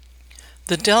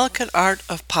The delicate art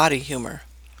of potty humor.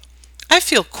 I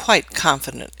feel quite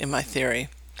confident in my theory.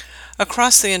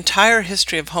 Across the entire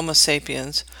history of Homo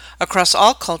sapiens, across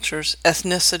all cultures,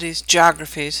 ethnicities,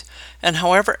 geographies, and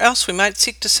however else we might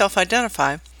seek to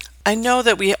self-identify, I know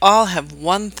that we all have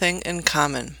one thing in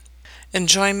common: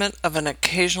 enjoyment of an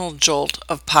occasional jolt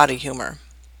of potty humor.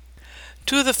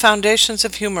 Two of the foundations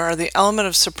of humor are the element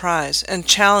of surprise and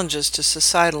challenges to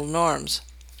societal norms.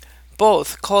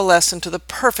 Both coalesce into the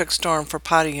perfect storm for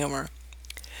potty humor.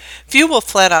 Few will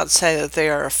flat out say that they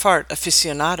are a fart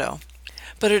aficionado,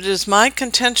 but it is my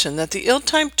contention that the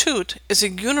ill-timed toot is a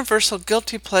universal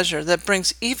guilty pleasure that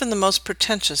brings even the most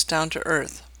pretentious down to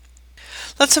earth.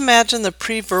 Let's imagine the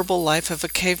pre-verbal life of a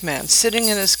caveman sitting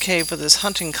in his cave with his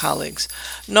hunting colleagues,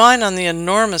 gnawing on the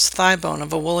enormous thigh bone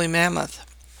of a woolly mammoth.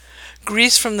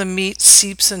 Grease from the meat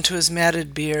seeps into his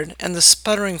matted beard, and the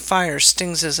sputtering fire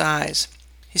stings his eyes.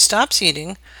 He stops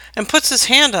eating and puts his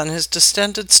hand on his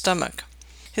distended stomach.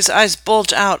 His eyes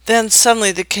bulge out, then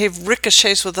suddenly the cave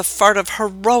ricochets with a fart of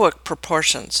heroic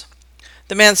proportions.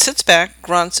 The man sits back,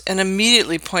 grunts, and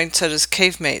immediately points at his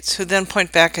cave mates, who then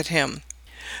point back at him.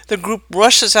 The group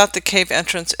rushes out the cave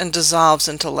entrance and dissolves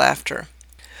into laughter.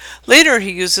 Later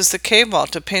he uses the cave wall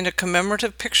to paint a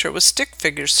commemorative picture with stick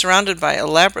figures surrounded by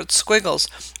elaborate squiggles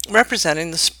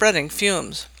representing the spreading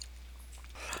fumes.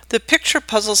 The picture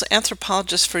puzzles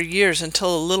anthropologists for years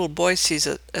until a little boy sees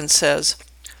it and says,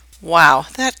 "Wow,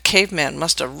 that caveman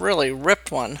must have really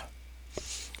ripped one."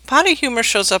 Potty humor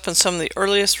shows up in some of the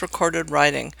earliest recorded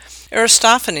writing.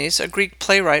 Aristophanes, a Greek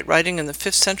playwright writing in the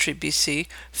 5th century BC,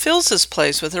 fills his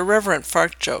plays with irreverent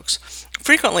fart jokes,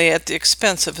 frequently at the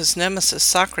expense of his nemesis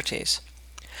Socrates.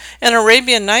 An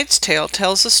Arabian Nights tale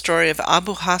tells the story of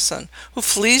Abu Hassan, who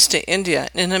flees to India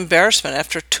in embarrassment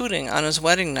after tooting on his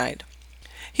wedding night.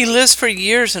 He lives for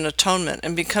years in atonement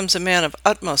and becomes a man of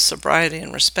utmost sobriety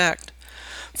and respect.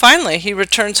 Finally, he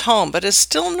returns home, but is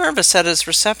still nervous at his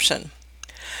reception.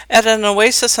 At an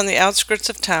oasis on the outskirts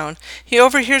of town, he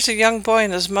overhears a young boy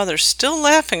and his mother still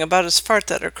laughing about his fart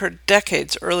that occurred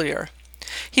decades earlier.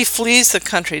 He flees the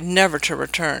country, never to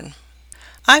return.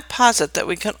 I posit that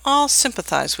we can all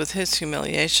sympathize with his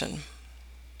humiliation.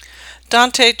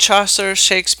 Dante, Chaucer,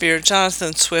 Shakespeare,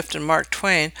 Jonathan Swift, and Mark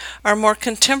Twain are more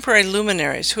contemporary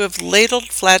luminaries who have ladled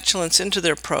flatulence into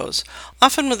their prose,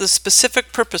 often with the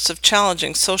specific purpose of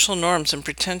challenging social norms and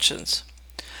pretensions.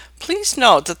 Please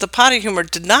note that the potty humor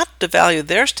did not devalue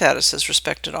their status as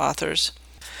respected authors.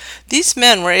 These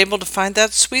men were able to find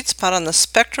that sweet spot on the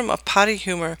spectrum of potty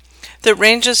humor that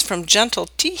ranges from gentle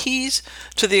tee-hees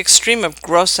to the extreme of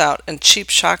gross-out and cheap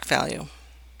shock value.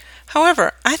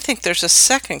 However, I think there's a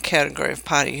second category of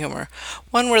potty humor,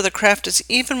 one where the craft is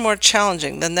even more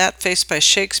challenging than that faced by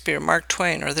Shakespeare, Mark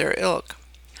Twain, or their ilk.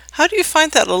 How do you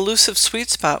find that elusive sweet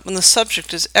spot when the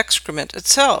subject is excrement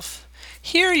itself?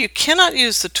 Here you cannot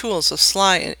use the tools of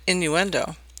sly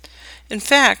innuendo. In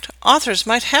fact, authors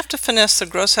might have to finesse the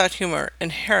gross-out humor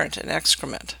inherent in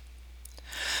excrement.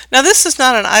 Now, this is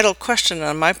not an idle question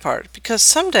on my part, because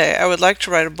someday I would like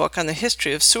to write a book on the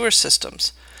history of sewer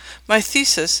systems. My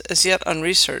thesis, as yet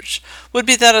unresearched, would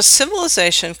be that a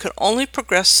civilization could only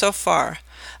progress so far.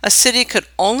 A city could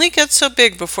only get so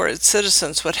big before its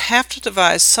citizens would have to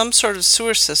devise some sort of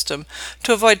sewer system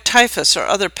to avoid typhus or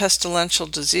other pestilential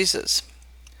diseases.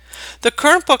 The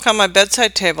current book on my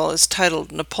bedside table is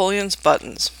titled Napoleon's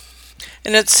Buttons,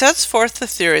 and it sets forth the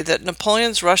theory that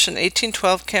Napoleon's Russian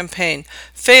 1812 campaign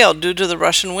failed due to the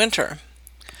Russian winter.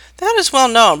 That is well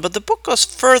known, but the book goes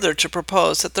further to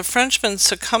propose that the Frenchmen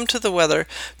succumbed to the weather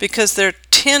because their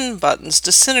tin buttons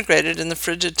disintegrated in the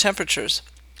frigid temperatures.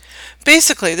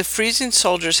 Basically, the freezing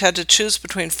soldiers had to choose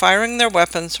between firing their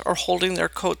weapons or holding their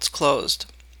coats closed.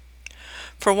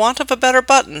 For want of a better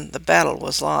button, the battle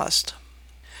was lost.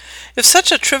 If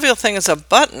such a trivial thing as a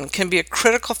button can be a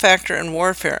critical factor in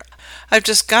warfare, I've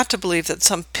just got to believe that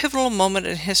some pivotal moment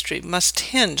in history must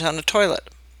hinge on a toilet.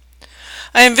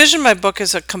 I envision my book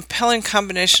as a compelling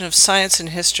combination of science and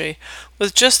history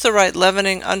with just the right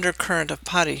leavening undercurrent of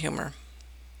potty humor.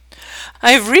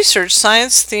 I have researched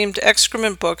science-themed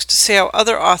excrement books to see how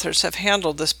other authors have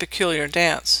handled this peculiar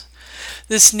dance.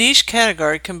 This niche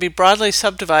category can be broadly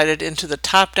subdivided into the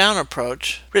top-down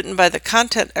approach, written by the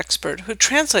content expert who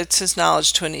translates his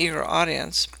knowledge to an eager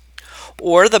audience,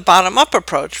 or the bottom-up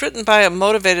approach, written by a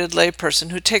motivated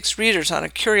layperson who takes readers on a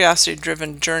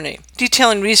curiosity-driven journey,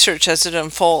 detailing research as it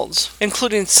unfolds,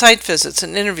 including site visits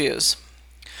and interviews.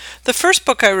 The first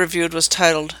book I reviewed was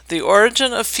titled The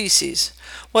Origin of Feces: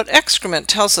 What Excrement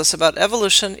Tells Us About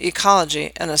Evolution,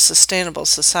 Ecology, and a Sustainable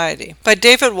Society, by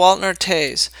David Waltner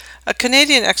Tays, a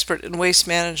Canadian expert in waste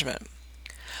management.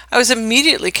 I was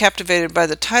immediately captivated by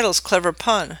the title's clever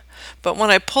pun, but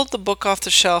when I pulled the book off the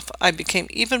shelf, I became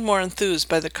even more enthused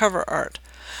by the cover art.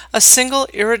 A single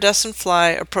iridescent fly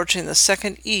approaching the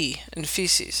second E in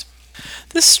feces.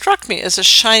 This struck me as a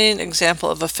shining example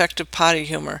of effective potty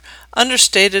humor,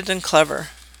 understated and clever.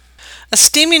 A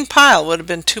steaming pile would have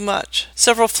been too much.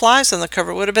 Several flies on the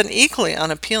cover would have been equally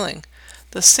unappealing.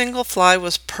 The single fly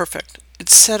was perfect. It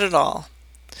said it all.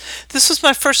 This was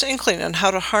my first inkling on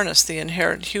how to harness the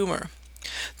inherent humor.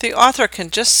 The author can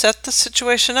just set the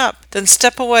situation up, then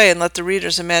step away and let the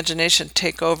reader's imagination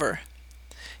take over.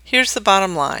 Here's the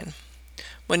bottom line.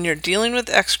 When you're dealing with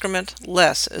excrement,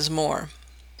 less is more.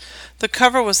 The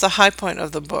cover was the high point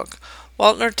of the book.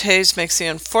 Walter Teys makes the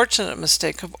unfortunate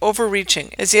mistake of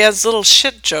overreaching as he adds little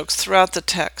shit jokes throughout the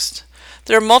text.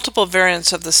 There are multiple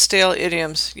variants of the stale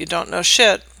idioms, "you don't know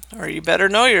shit," or "you better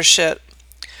know your shit."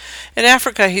 In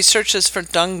Africa, he searches for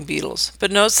dung beetles,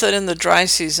 but notes that in the dry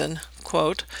season,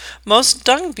 quote, most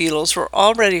dung beetles were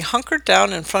already hunkered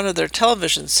down in front of their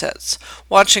television sets,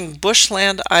 watching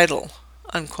Bushland Idol,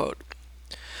 unquote.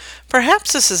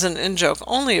 Perhaps this is an in-joke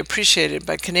only appreciated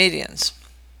by Canadians.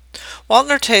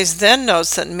 Walter Teys then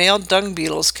notes that male dung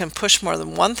beetles can push more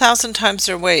than 1,000 times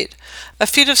their weight, a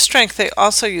feat of strength they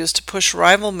also use to push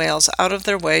rival males out of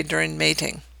their way during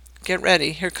mating. Get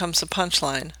ready, here comes the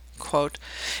punchline. Quote,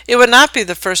 it would not be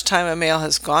the first time a male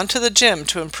has gone to the gym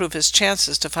to improve his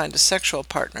chances to find a sexual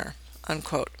partner.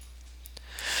 Unquote.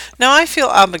 Now I feel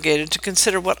obligated to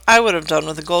consider what I would have done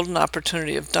with the golden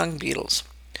opportunity of dung beetles.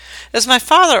 As my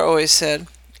father always said,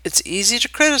 it's easy to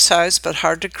criticize but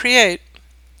hard to create.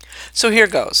 So here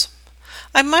goes.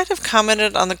 I might have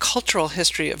commented on the cultural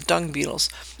history of dung beetles,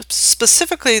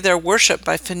 specifically their worship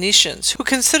by Phoenicians, who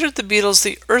considered the beetles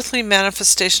the earthly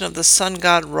manifestation of the sun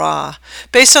god Ra,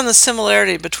 based on the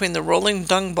similarity between the rolling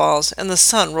dung balls and the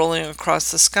sun rolling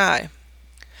across the sky.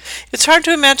 It's hard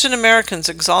to imagine Americans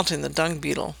exalting the dung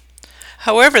beetle.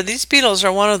 However, these beetles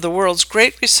are one of the world's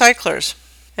great recyclers,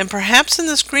 and perhaps in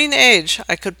this green age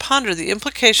I could ponder the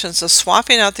implications of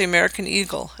swapping out the American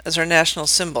eagle as our national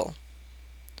symbol.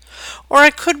 Or I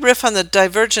could riff on the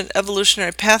divergent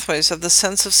evolutionary pathways of the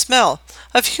sense of smell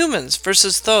of humans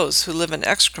versus those who live in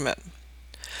excrement.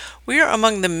 We are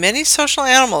among the many social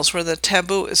animals where the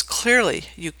taboo is clearly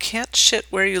you can't shit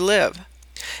where you live,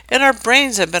 and our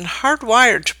brains have been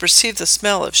hardwired to perceive the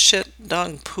smell of shit,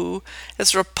 dung, poo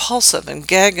as repulsive and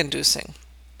gag-inducing.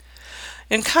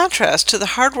 In contrast to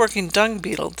the hard-working dung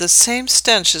beetle, this same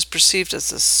stench is perceived as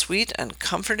the sweet and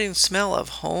comforting smell of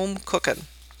home cooking.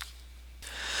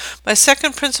 My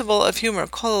second principle of humor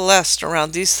coalesced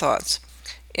around these thoughts.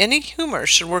 Any humor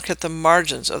should work at the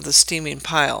margins of the steaming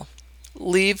pile.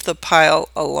 Leave the pile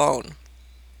alone.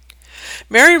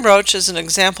 Mary Roach is an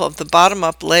example of the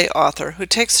bottom-up lay author who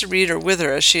takes the reader with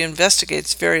her as she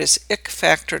investigates various ick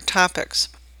factor topics.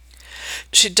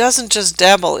 She doesn't just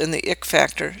dabble in the ick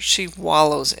factor, she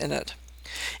wallows in it.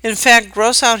 In fact,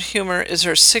 gross-out humor is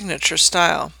her signature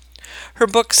style. Her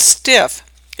book Stiff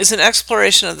is an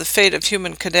exploration of the fate of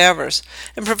human cadavers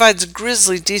and provides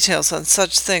grisly details on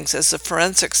such things as the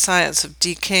forensic science of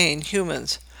decaying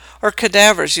humans, or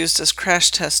cadavers used as crash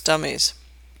test dummies.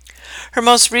 Her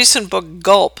most recent book,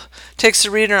 Gulp, takes the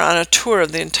reader on a tour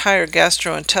of the entire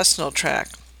gastrointestinal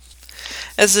tract.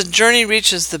 As the journey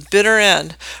reaches the bitter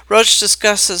end, Roach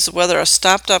discusses whether a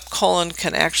stopped-up colon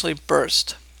can actually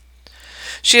burst.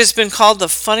 She has been called the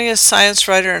funniest science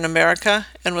writer in America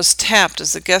and was tapped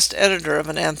as the guest editor of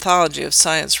an anthology of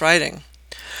science writing.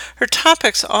 Her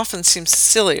topics often seem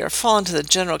silly or fall into the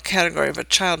general category of a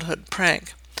childhood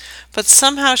prank, but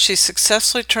somehow she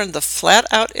successfully turned the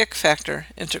flat-out ick factor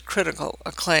into critical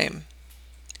acclaim.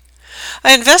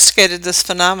 I investigated this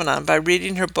phenomenon by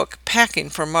reading her book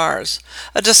Packing for Mars,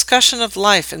 a discussion of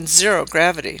life in zero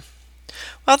gravity.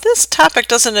 While this topic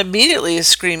doesn't immediately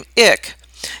scream ick,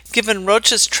 given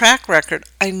Roach's track record,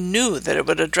 I knew that it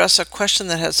would address a question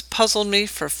that has puzzled me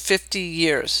for 50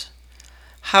 years.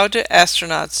 How do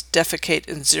astronauts defecate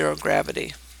in zero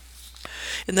gravity?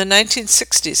 In the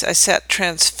 1960s, I sat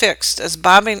transfixed as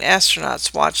bobbing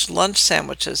astronauts watched lunch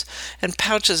sandwiches and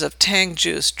pouches of Tang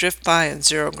juice drift by in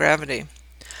zero gravity.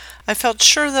 I felt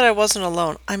sure that I wasn't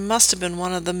alone. I must have been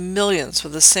one of the millions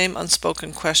with the same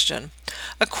unspoken question,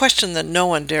 a question that no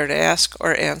one dared ask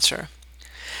or answer.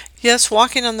 Yes,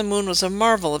 walking on the moon was a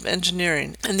marvel of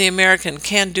engineering and the American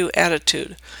can-do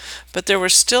attitude, but there were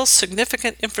still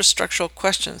significant infrastructural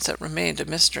questions that remained a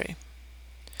mystery.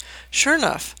 Sure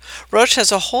enough, Roach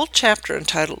has a whole chapter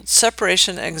entitled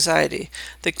Separation Anxiety,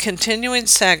 the continuing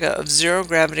saga of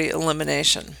zero-gravity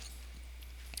elimination.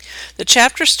 The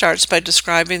chapter starts by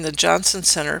describing the Johnson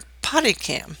Center Potty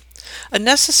Cam, a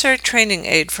necessary training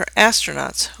aid for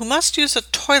astronauts who must use a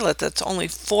toilet that's only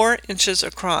 4 inches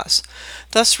across,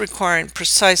 thus requiring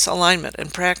precise alignment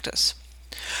and practice.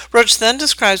 Roach then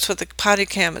describes what the potty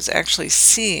cam is actually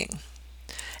seeing.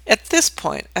 At this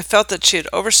point, I felt that she had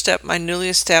overstepped my newly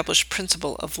established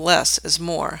principle of less is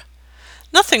more.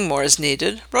 Nothing more is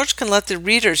needed. Roach can let the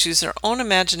readers use their own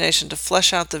imagination to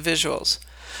flesh out the visuals.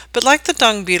 But like the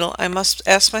dung beetle, I must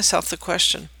ask myself the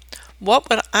question, what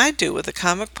would I do with the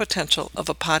comic potential of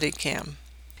a potty cam?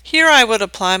 Here I would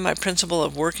apply my principle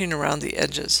of working around the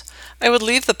edges. I would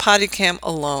leave the potty cam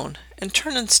alone and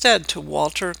turn instead to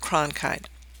Walter Cronkite.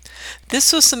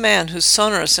 This was the man whose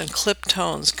sonorous and clipped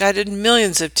tones guided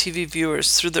millions of TV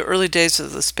viewers through the early days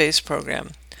of the space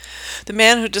program. The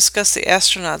man who discussed the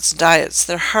astronauts' diets,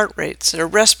 their heart rates, their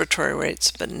respiratory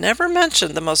rates, but never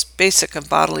mentioned the most basic of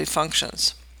bodily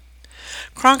functions.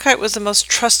 Cronkite was the most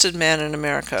trusted man in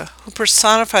America, who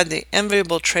personified the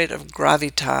enviable trait of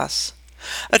gravitas,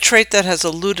 a trait that has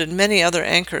eluded many other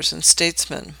anchors and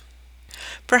statesmen.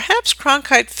 Perhaps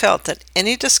Cronkite felt that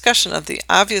any discussion of the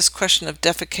obvious question of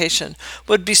defecation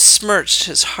would besmirch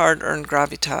his hard-earned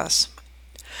gravitas.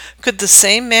 Could the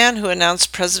same man who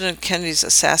announced President Kennedy's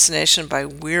assassination by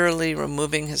wearily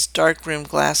removing his dark-rimmed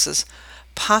glasses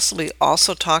possibly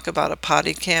also talk about a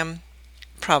potty cam?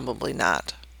 Probably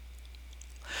not.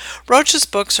 Roach's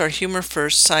books are humor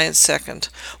first, science second,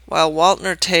 while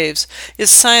Walter Taves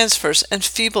is science first and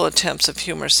feeble attempts of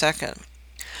humor second.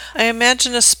 I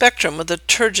imagine a spectrum with a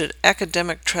turgid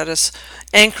academic treatise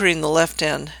anchoring the left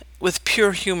end, with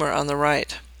pure humor on the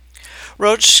right.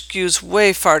 Roach skews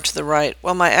way far to the right,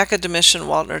 while my academician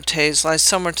Walter Taves lies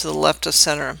somewhere to the left of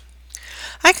center.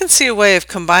 I can see a way of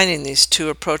combining these two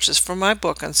approaches for my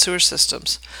book on sewer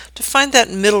systems, to find that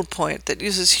middle point that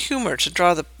uses humor to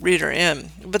draw the reader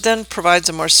in, but then provides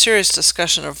a more serious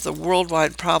discussion of the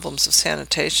worldwide problems of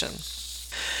sanitation.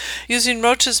 Using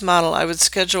Roach's model, I would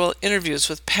schedule interviews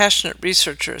with passionate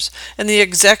researchers and the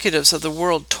executives of the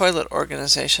World Toilet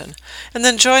Organization, and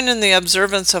then join in the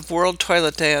observance of World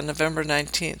Toilet Day on November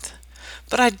 19th.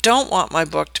 But I don't want my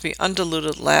book to be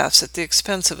undiluted laughs at the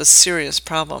expense of a serious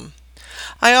problem.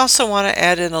 I also want to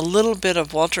add in a little bit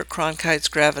of Walter Cronkite's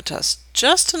gravitas,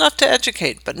 just enough to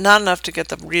educate, but not enough to get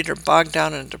the reader bogged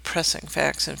down in depressing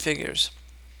facts and figures.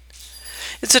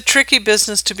 It's a tricky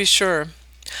business, to be sure.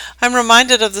 I'm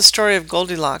reminded of the story of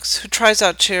Goldilocks, who tries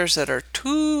out chairs that are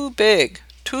too big,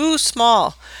 too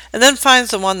small, and then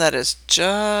finds the one that is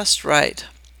just right.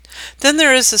 Then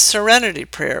there is the Serenity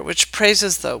Prayer, which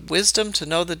praises the wisdom to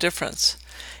know the difference.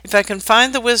 If I can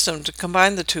find the wisdom to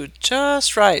combine the two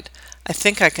just right, I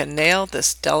think I can nail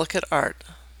this delicate art.